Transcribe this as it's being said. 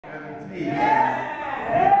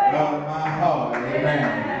meditation of my heart,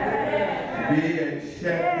 amen, be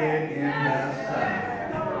accepted in thy sight.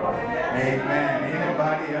 Amen.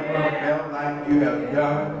 Anybody ever felt like you have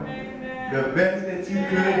done the best that you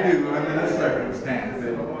could do under the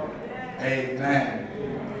circumstances? Amen.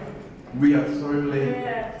 We are certainly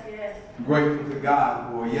grateful to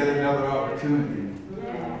God for yet another opportunity.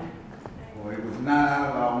 For it was not out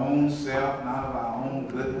of our own self, not of our own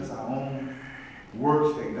goodness, our own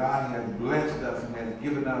works that God has blessed us and has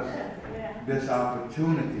given us this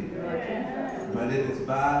opportunity. But it is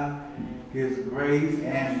by His grace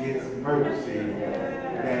and His mercy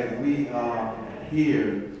that we are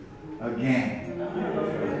here again.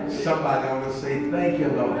 Somebody ought to say, thank you,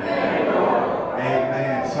 Lord.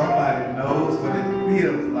 Amen. Somebody knows what it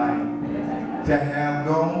feels like to have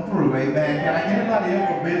gone through. Amen. Can anybody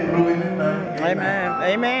ever been through anything? Amen.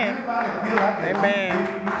 Amen. Anybody feel like Amen.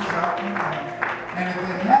 And if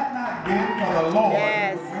it had not been for the Lord.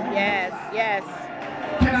 Yes, yes, yes.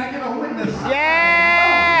 Can I get a witness?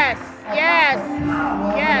 Yes, yes,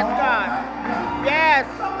 yes, God. Yes.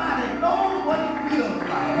 Somebody knows what it feels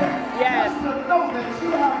like. Yes. Just to know that you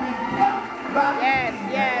have been kept by Yes,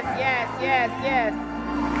 yes, yes, yes, yes.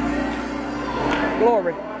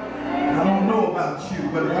 Glory. I don't know about you,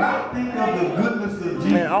 but when I think of the goodness of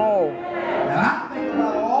Jesus, and I think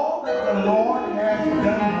about all that the Lord has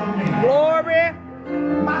done for me, glory,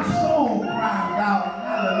 my soul cries out,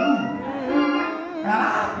 hallelujah. And I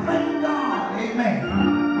thank God, amen,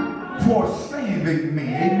 for saving me,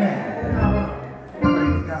 amen.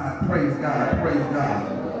 Praise God, praise God, praise God.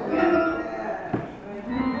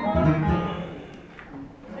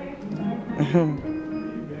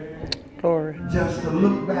 Glory. Just to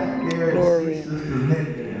look back there and see Sister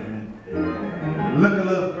Linda, and look a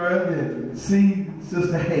little further and see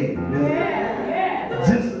Sister Hayden.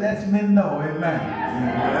 Just lets me know, amen.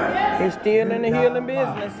 He's still in the healing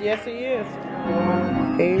business. Yes, he is.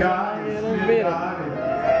 God is still God,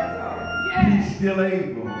 and He's still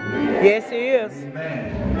able. Yes, he is.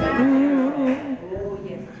 Amen.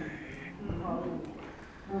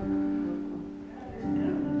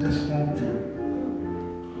 Just want to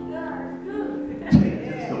take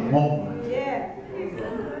just a moment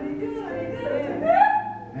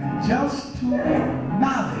and just to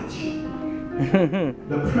acknowledge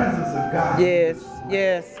the presence of God. Yes,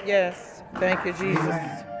 yes, yes. Thank you, Jesus.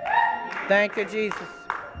 Amen. Thank you, Jesus.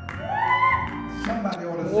 Somebody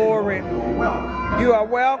ought to Glory. say, you're welcome. You are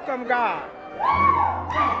welcome, God.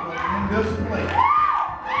 In this place.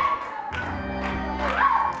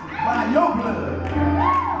 By your blood.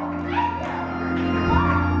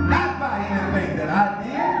 Not by anything that I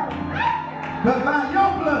did, but by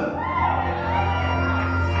your blood.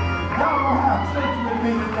 Y'all gonna have church with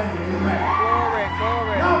me today, amen. Glory,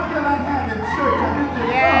 glory. Y'all feel like having church.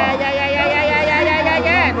 Yeah.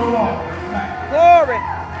 Go on, amen. Glory.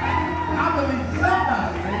 I believe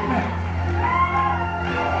somebody, amen.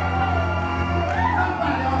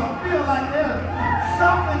 Somebody ought to feel like there's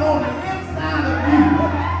something on the inside of you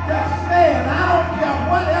that says, I don't care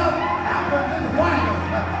what else happens in the world.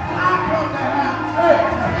 I'm going to have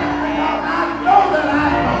church. Because I know that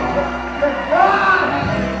God has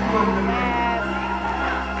been good to me.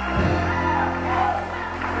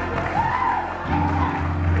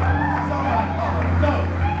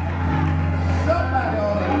 Somebody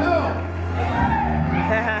ought to know.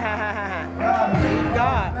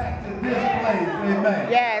 God. Back to this place, amen.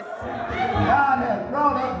 Yes. God has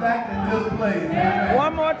brought us back to this place, amen.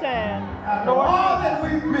 One more time. After all that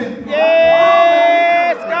we've been through.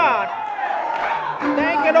 Yes, God.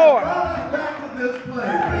 Thank you, Lord. God brought us back to this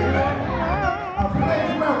place, amen. A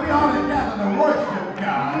place where we all gather to worship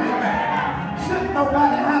God, amen. Shouldn't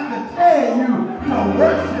nobody have to tell you to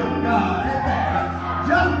worship God, amen.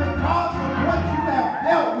 Just because of what you have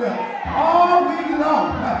dealt with all week long,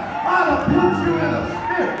 ought to put you in a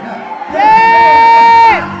spirit.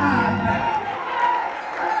 Yes!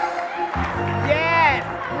 Yes!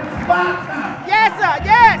 It's my time. Yes, sir.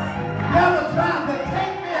 Yes! Never tried to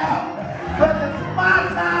take me out, but it's my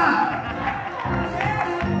time.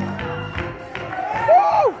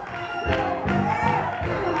 Woo!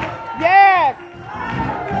 Yes!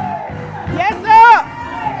 Yes, sir!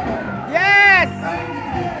 Yes!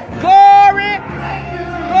 Glory!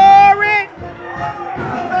 Glory!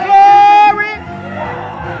 Glory!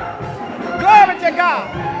 Glory to God!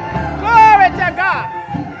 Glory to God!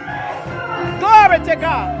 Glory to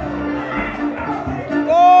God!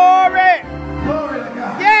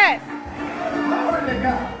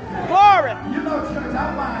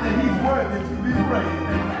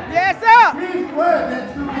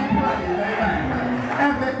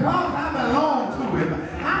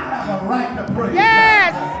 a right to praise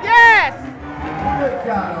Yes, God. yes, Good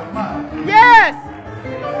God Almighty. yes.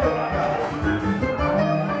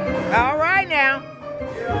 All right now.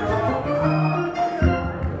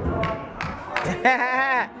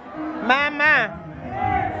 My. My.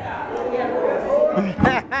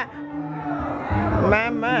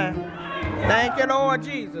 Thank you, Lord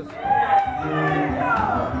Jesus.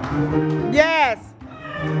 Yes.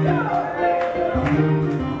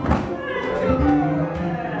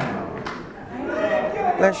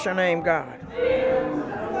 Bless your name, God.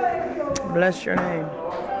 Bless your name.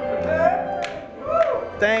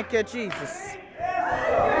 Thank you, Jesus.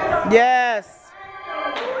 Yes.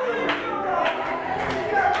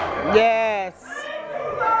 Yes.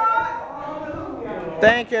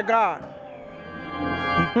 Thank you, God.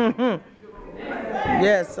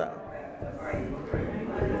 Yes, sir.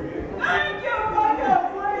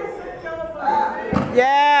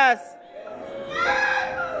 Yes.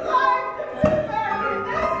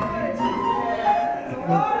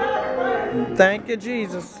 Thank you,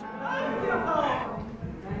 Jesus.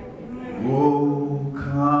 Oh,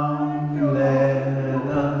 come, let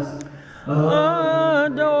us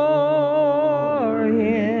Adore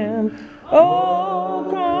him. Oh,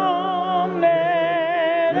 come,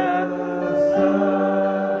 let us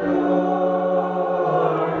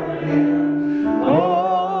adore him.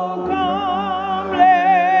 Oh, come,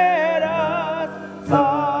 let us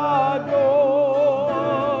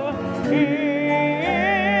adore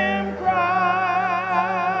him, Christ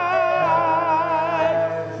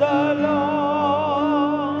the Lord.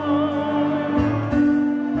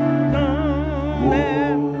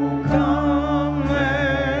 Come,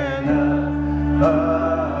 let us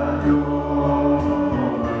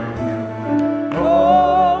Adore him.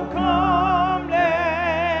 Oh, come,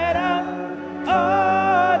 let us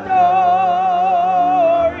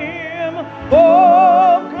adore him.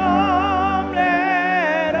 Oh, come,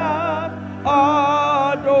 let us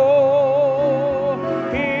adore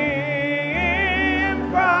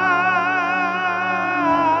him,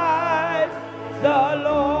 Christ the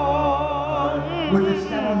Lord. Would you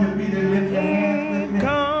stand on your feet and lift your hands with me?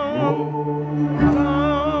 Come,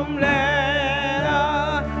 let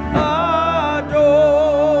us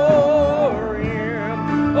adore him.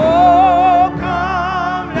 Oh,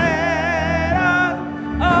 come, let us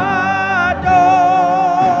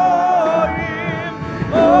adore him.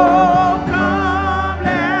 Oh, come,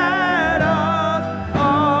 let us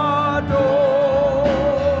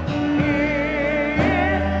adore him,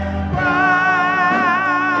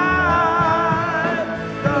 Christ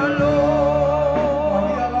the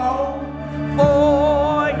Lord.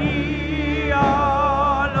 For he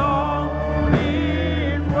alone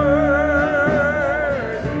is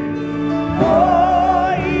worthy.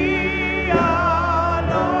 For he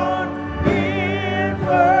alone is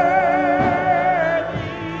worthy.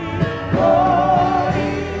 For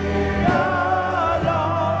he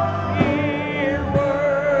alone is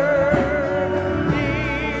worthy.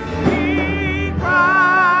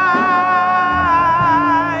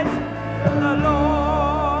 Christ the Lord.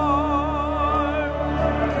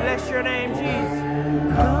 Bless your name, Jesus.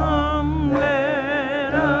 Come,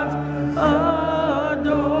 let us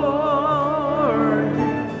adore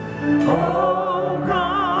him. Oh,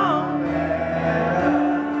 come,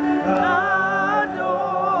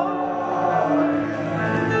 adore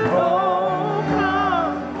him. Oh,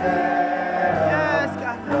 come, yes,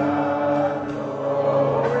 God.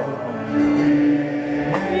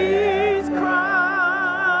 He's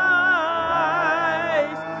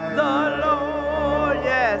Christ the Lord.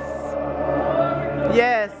 Yes.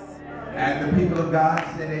 Yes. And the people of God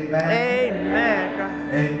said amen. Amen. God.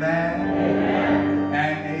 Amen.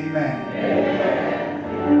 And amen.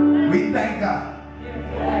 We thank God.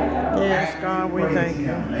 Yes, And God, we praise thank you.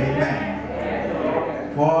 him.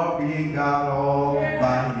 Amen. For being God all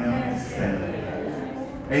by himself.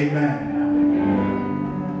 Amen.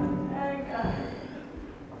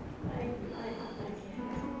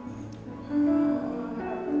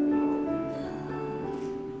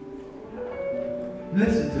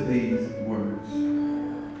 Listen to these words.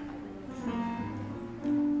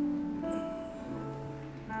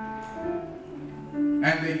 And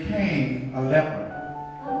there came a leper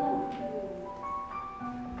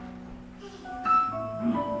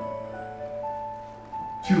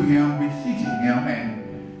to him, beseeching him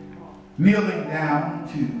and kneeling down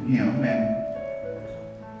to him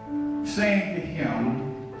and saying to him,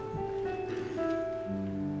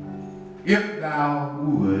 if thou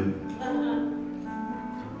would,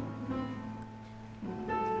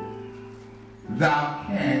 thou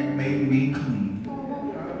canst make me clean.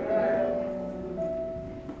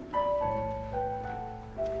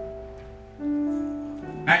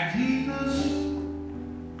 And Jesus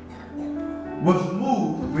was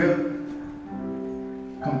moved with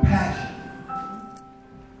compassion.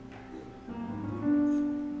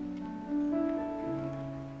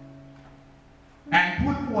 And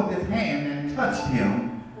put forth his hand and touched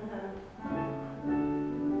him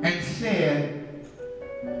and said,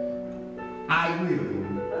 I will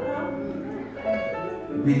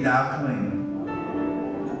be thou clean.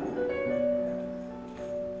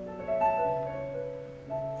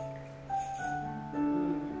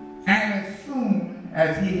 And as soon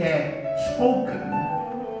as he had spoken,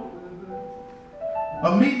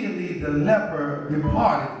 immediately the leper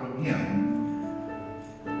departed from him,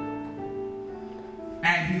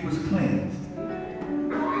 and he was cleansed.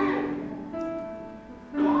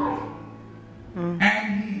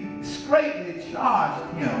 And he straightly charged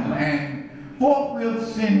him and forthwith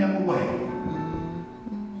sent him away.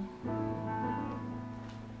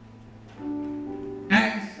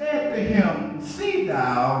 And said to him, see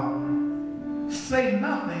thou say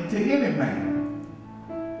nothing to any man,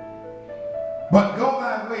 but go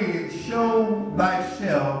thy way and show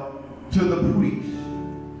thyself to the priest,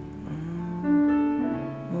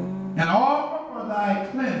 and offer for thy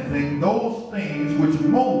cleansing those things which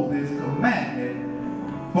Moses commanded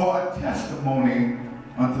for a testimony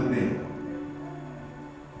unto them.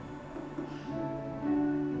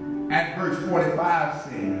 And verse 45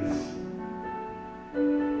 says,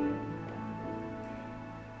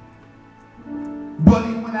 but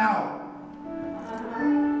he went out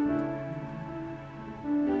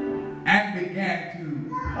and began to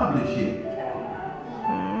publish it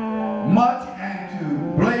much and to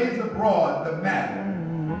blaze abroad the matter,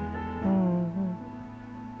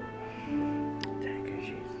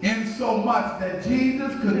 insomuch that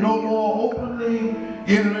Jesus could no more openly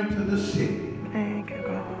enter into the city,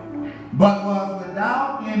 but was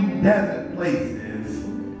without in desert places,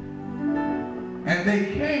 and they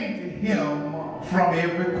came to him from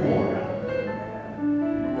every quarter.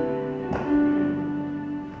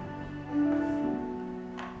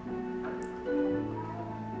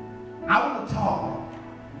 I want to talk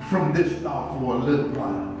from this thought for a little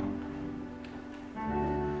while.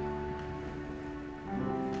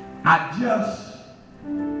 I just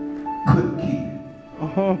couldn't keep it.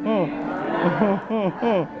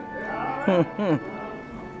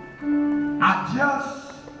 I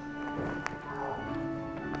just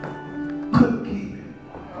couldn't keep it.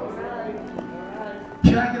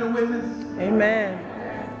 Can I get a witness? Amen.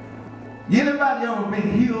 Anybody ever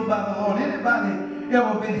been healed by the Lord? Anybody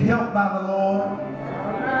ever been helped by the Lord?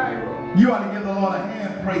 You ought to give the Lord a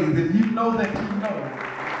hand praise if you know that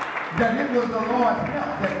that it was the Lord's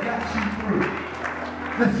help that got you through.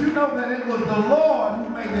 That you know that it was the Lord who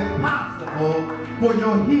made it possible for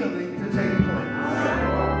your healing to take place.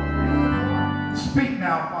 Speak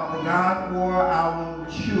now, Father God, for our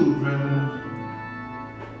children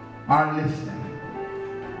are listening.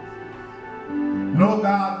 Lord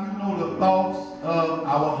God, you know the thoughts of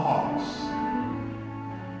our hearts.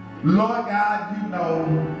 Lord God, you know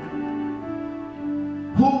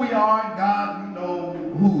who we are, and God, you know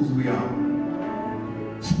whose we are.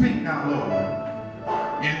 Speak now,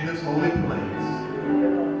 Lord, in this holy place.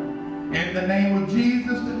 In the name of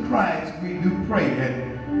Jesus the Christ, we do pray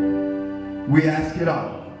and we ask it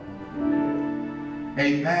all. Amen.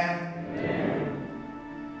 Amen.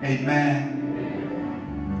 Amen.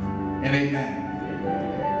 And amen.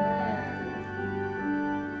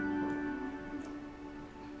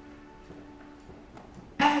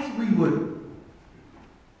 As we would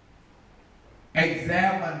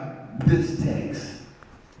examine this text,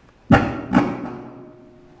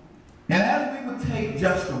 and as we would take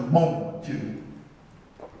just a moment to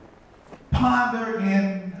ponder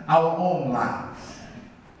in our own lives,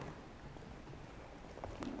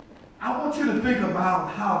 I want you to think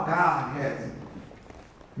about how God has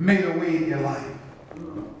made a way in your life.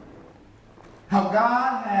 How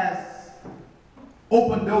God has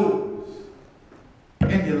opened doors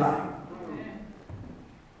in your life.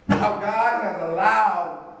 How God has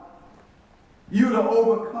allowed you to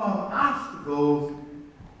overcome obstacles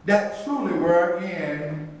that truly were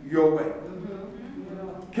in your way.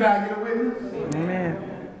 Can I get a witness? Amen.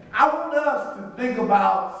 I want us to think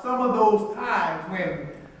about some of those times when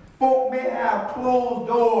folk may have closed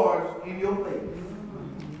doors in your face.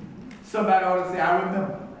 Somebody ought to say, I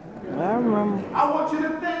remember. I remember. I want you to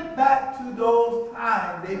think back to those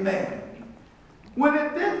times, amen, when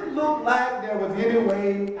it didn't look like there was any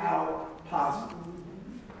way out possible.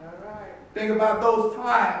 Think about those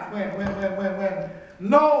times when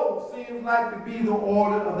no seems like to be the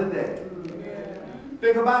order of the day.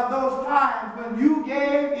 Think about those times when you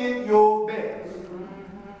gave it your best.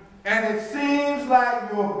 it seems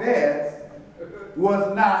like your best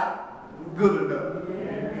was not good enough.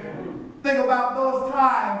 Think about those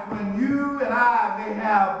times when you and I may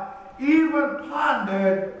have even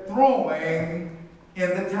pondered throwing in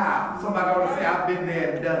the towel. Somebody ought to say, I've been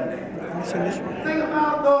there and done that. Think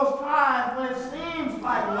about those times when it seems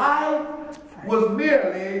like life was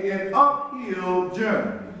merely an uphill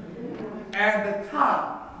journey and the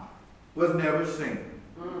top was never seen.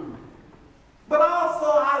 But also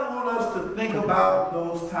I want us to think about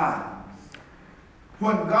those times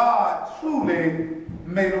when God truly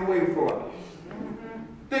made a way for us.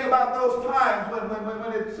 Think about those times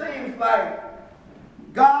when it seems like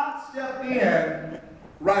God stepped in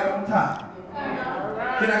right on time.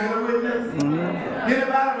 Can I get a witness?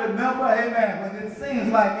 Anybody remember, amen, when it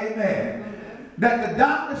seems like, amen, that the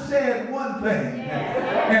doctor said one thing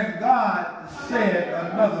and God said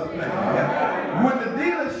another thing. When the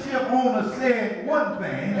dealership owner said one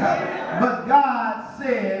thing, but God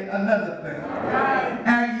said another thing.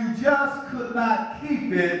 And you just could not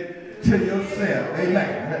keep it to yourself.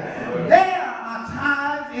 Amen. There are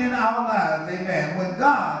times in our lives, amen, when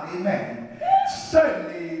God, amen,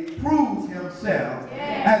 certainly proves himself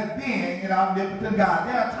as being an omnipotent God.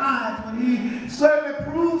 There are times when he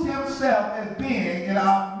certainly proves himself as being an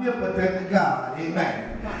omnipotent God.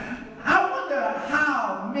 Amen. I wonder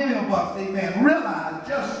how many of us, amen, realize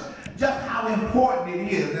just how important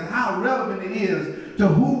it is and how relevant it is to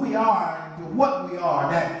who we are and to what we are,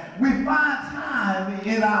 that we find time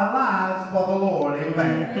in our lives for the Lord.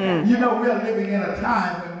 Amen. You know, we're living in a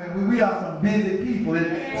time when we are some busy people.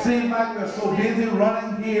 It seems like we're so busy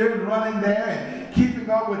running here and running there and keeping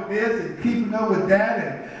up with this and keeping up with that.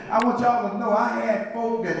 And I want y'all to know I had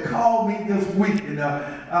folk that called me this week and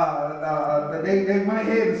they went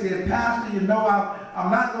ahead and said, Pastor, you know,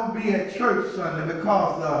 I'm not going to be at church Sunday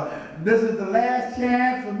because this is the last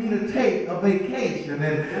chance for me to take a vacation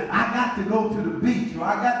and I got to go to the beach or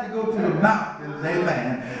I got to go to the mountains.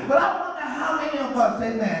 Amen. But I wonder how many of us,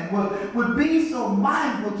 amen, would be so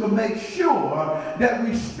mindful to make sure that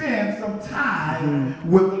we spend some time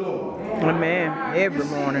with the Lord. Amen. Every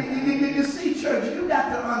morning. You see, church, you got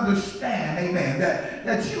to understand, amen,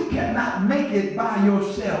 that you cannot make it by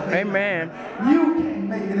yourself. Amen. You can't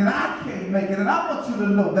make it and I can't make it. And I want you to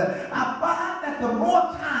know that I find that the more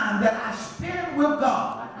time that I spend with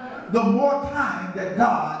God, the more time that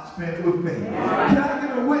God spends with me. Can I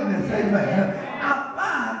get a witness? Amen. I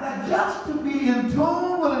find that just to be in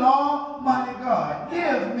tune with an almighty God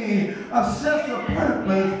gives me a sense of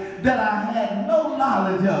purpose that I had no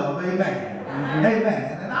knowledge of. Amen.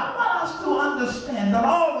 Amen. And I want us to understand that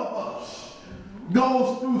all of us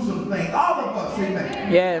goes through some things. All of us,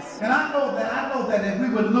 amen. Yes. And I know that if we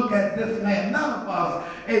would look at this man, none of us,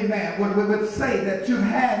 amen, would say that you've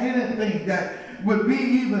had anything that would be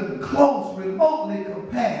even close, remotely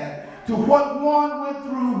compared to what one went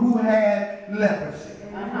through who had leprosy.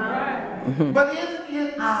 But isn't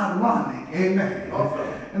it ironic, amen,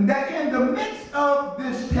 and that in the midst of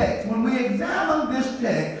this text, when we examine this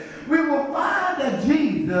text, we will find that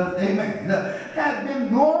Jesus, amen, had been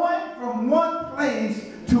going from one place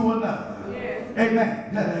to another.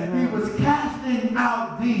 Amen. He was casting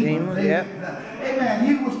out demons. Amen. Amen.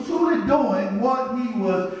 He was truly doing what he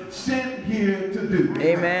was sent here to do.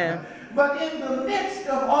 Amen. But in the midst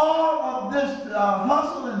of all of this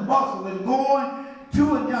hustle and bustle and going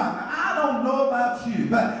to and yonder, I don't know about you,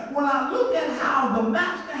 but when I look at how the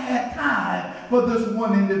master had time for this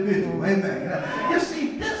one individual, amen. You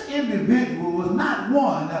see, this individual was not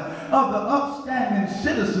one of the upstanding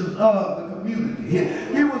citizens of the community.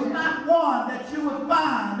 He was not one that you would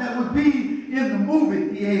find that would be in the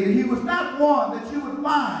movie theater. He was not one that you would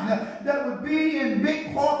find that would be in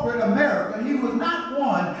big corporate America. He was not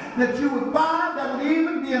one that you would find that would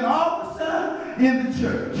even be an officer in the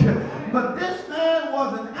church. But this man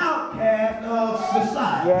was an outcast of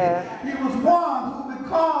society. He was one who,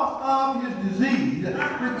 because of his disease,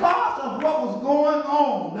 because of what was going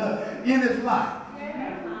on in his life,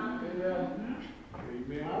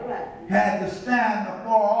 had to stand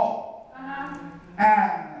afar off.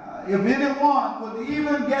 And if anyone would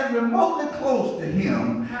even get remotely close to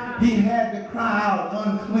him, he had to cry out,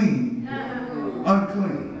 unclean,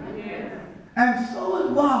 unclean. And so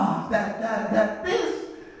it was that this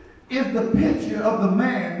is the picture of the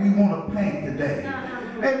man we want to paint today.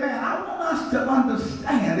 Amen. I want us to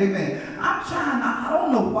understand, amen. I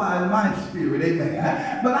don't know why in my spirit,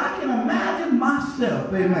 amen, but I can imagine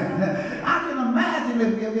myself, amen. I can imagine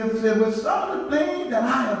if with some of the things that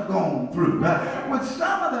I have gone through, with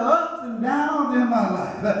some of the ups and downs in my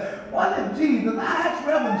life, what if Jesus, I asked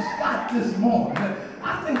Reverend Scott this morning,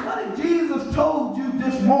 I think, what if Jesus told you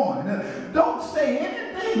this morning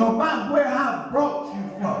about where I brought you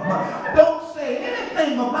from. Don't say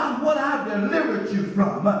anything about what I delivered you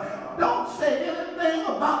from. Don't say anything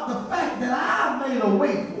about the fact that I made a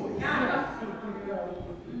way for you.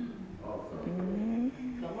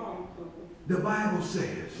 The Bible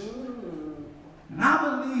says, and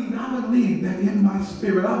I believe that in my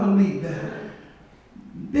spirit, I believe that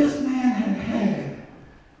this man had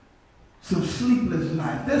some sleepless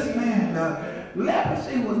nights. This man,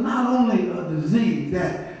 leprosy was not only a disease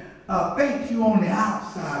that affects you on the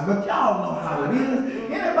outside, but y'all know how it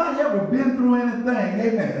is. Anybody ever been through anything?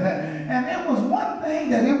 Amen. And it was one thing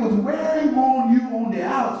that it was wearing on you on the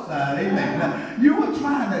outside. Amen. You were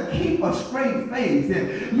trying to keep a straight face,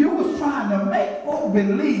 and you was trying to make folk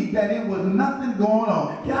believe that it was nothing going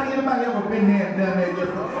on. Anybody ever been there and done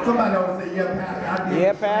that? Somebody always say, yeah, Pastor, I did.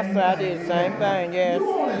 Yeah, Pastor, I did the same thing, yes. You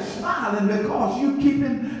only smiling because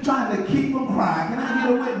you trying to keep from crying. Can I get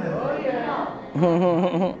a witness?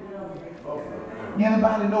 Oh, yeah.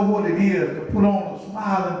 Anybody know what it is to put on a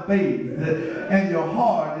smiling face and your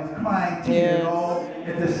heart is crying tears all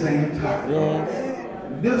at the same time? Yes.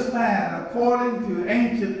 This man, according to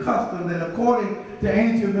ancient customs and according to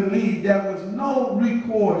ancient belief, there was no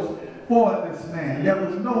recourse for this man. There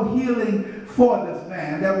was no healing for this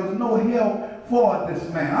man. There was no help for this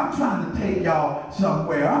man. I'm trying to take y'all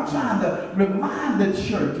somewhere. I'm trying to remind the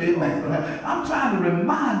church, amen. I'm trying to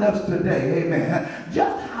remind us today, amen,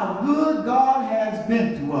 just how good God has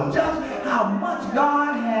been to us, just how much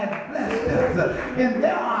God has blessed us. And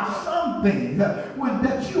there are some things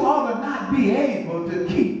that you ought to not be able to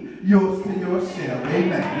keep yours to yourself,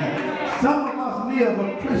 amen. Some of us live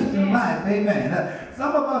a Christian life, amen.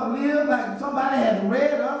 Some of us live like somebody has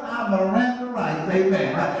read us our Miranda rights,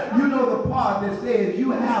 amen. You know the part that says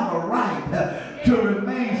you have a right to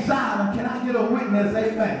remain silent. Can I get a witness,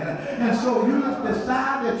 amen? And so you just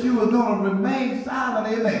decide that you are going to remain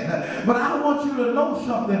silent, amen. But I want you to know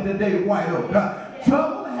something today, White Oak.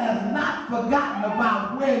 Trouble has not forgotten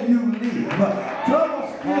about where you live.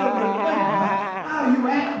 Trouble still remembers how you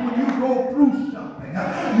act when you go through something.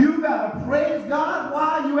 You better praise God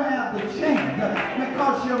while you have the chance,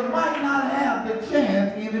 because you might not have the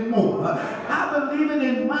chance anymore. I believe it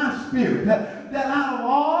in my spirit that out of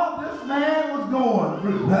all this man was going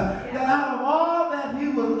through, that out of all that he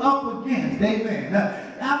was up against, amen,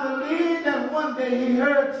 I believe that one day he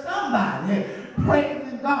heard somebody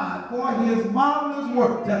praising God for his marvelous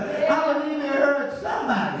work. I believe he heard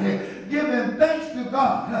somebody giving thanks to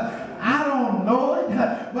God. I don't know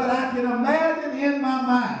it, but I can imagine in my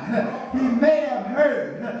mind, he may have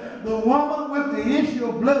heard the woman with the issue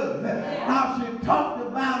of blood, how she talked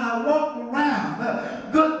about, I walked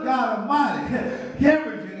around, good God Almighty,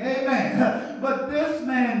 hemorrhaging, amen. But this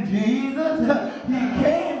man, Jesus, he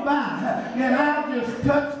came by, and I just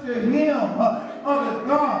touched the hem of his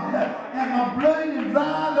garment, and my blood is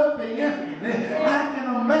dried up instantly. I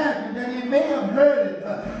can imagine that he may have heard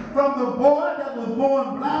it from the boy that was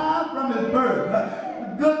born blind from his birth.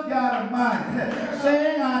 Good God Almighty,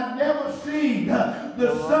 saying, I'd never seen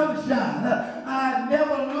the sunshine. I'd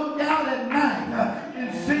never looked out at night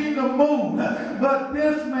and seen the moon. But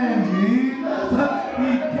this man, Jesus,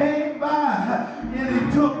 he came by and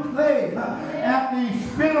he took clay after he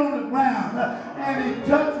spit on the ground and he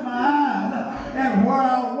touched my eyes, and where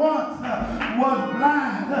I once was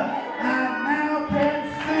blind, I now can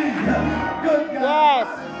see. Good God.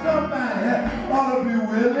 Yes. Somebody ought to be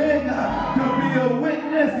willing to be a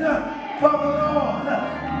witness for the Lord.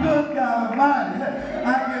 Good God Almighty,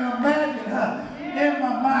 I can imagine in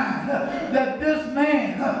my mind that this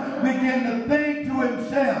man began to think to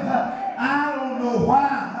himself, I don't know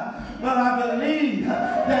why, but I believe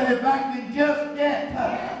that if I can just get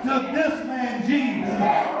to this man Jesus,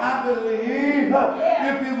 I believe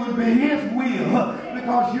if it would be his will,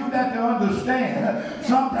 because you got to understand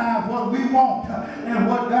sometimes what we want and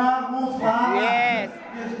what God wants for our lives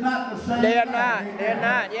is not the same. They're not. They're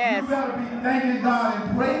not. Yes. You better be thanking God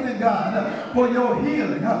and praising God for your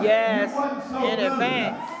healing. Yes. So in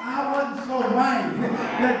advance. I wasn't so mighty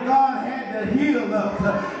that God had to heal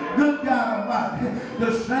us. Good God Almighty.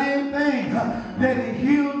 The same thing that he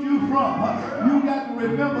healed you from. You got to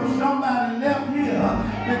remember somebody left here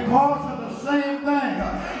because of the same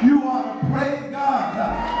thing. You ought to praise God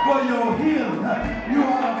for your healing. You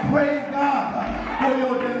ought to praise God for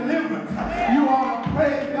your deliverance. You ought to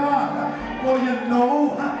praise God for your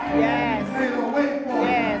know. Yes. Made a way for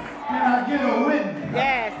yes. you. Can I get a witness?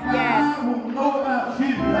 Yes, now, yes. I don't know about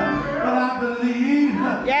you, but I believe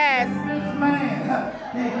yes. this man,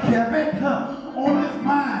 he kept it on his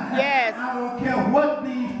mind. Yes. I don't care what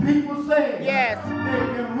these people say. Yes.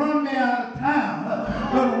 They can run me out of town.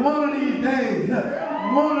 But one of these days,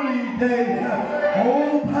 one days,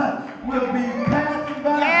 hope will be passing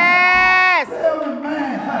by. Yes! Tell him,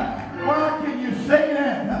 man, why can you say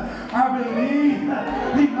that? I believe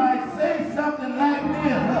he might say something like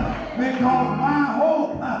this, because my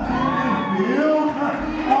hope is built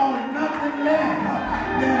on nothing less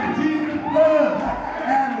than Jesus' blood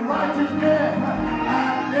and righteousness.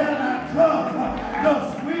 I dare not trust the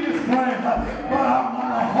sweetest friend, but I'm going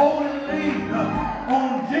to hold and lean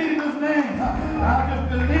on Jesus' name. I'm just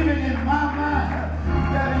believing in my mind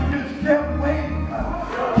that he just kept waiting,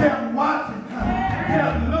 kept watching,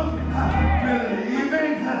 kept looking,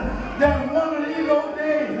 believing that one of these old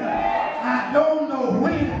days, I don't know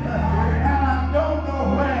when and I don't know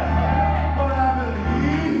where, but I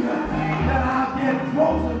believe that I'll get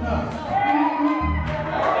close enough.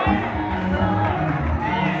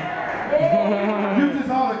 You just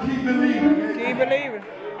ought to keep believing. Keep believing.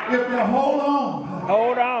 If you hold on.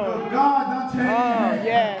 Hold on. God done changed.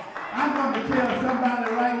 Yes. I'm going to tell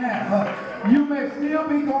somebody right now, you may still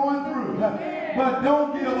be going through, but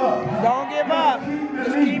don't give up. Don't give up. Keep Just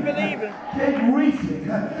believing. keep believing. Keep reaching.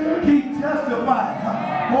 Keep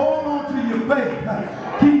testifying. Hold on to your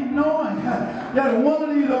faith. Keep knowing that one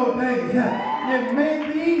of these old days, it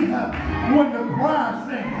may be when the choir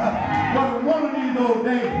sings, but one of these old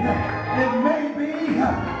days, it may be,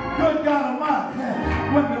 good God Almighty,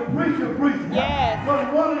 when the preacher preaches. Yes.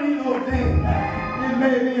 But one of these old days, it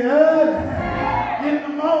may be early in the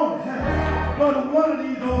morning, but one of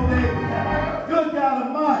these old days, good God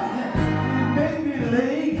Almighty, it may be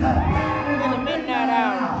late In the midnight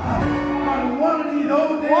hour. but one of these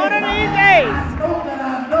old days, One of these days.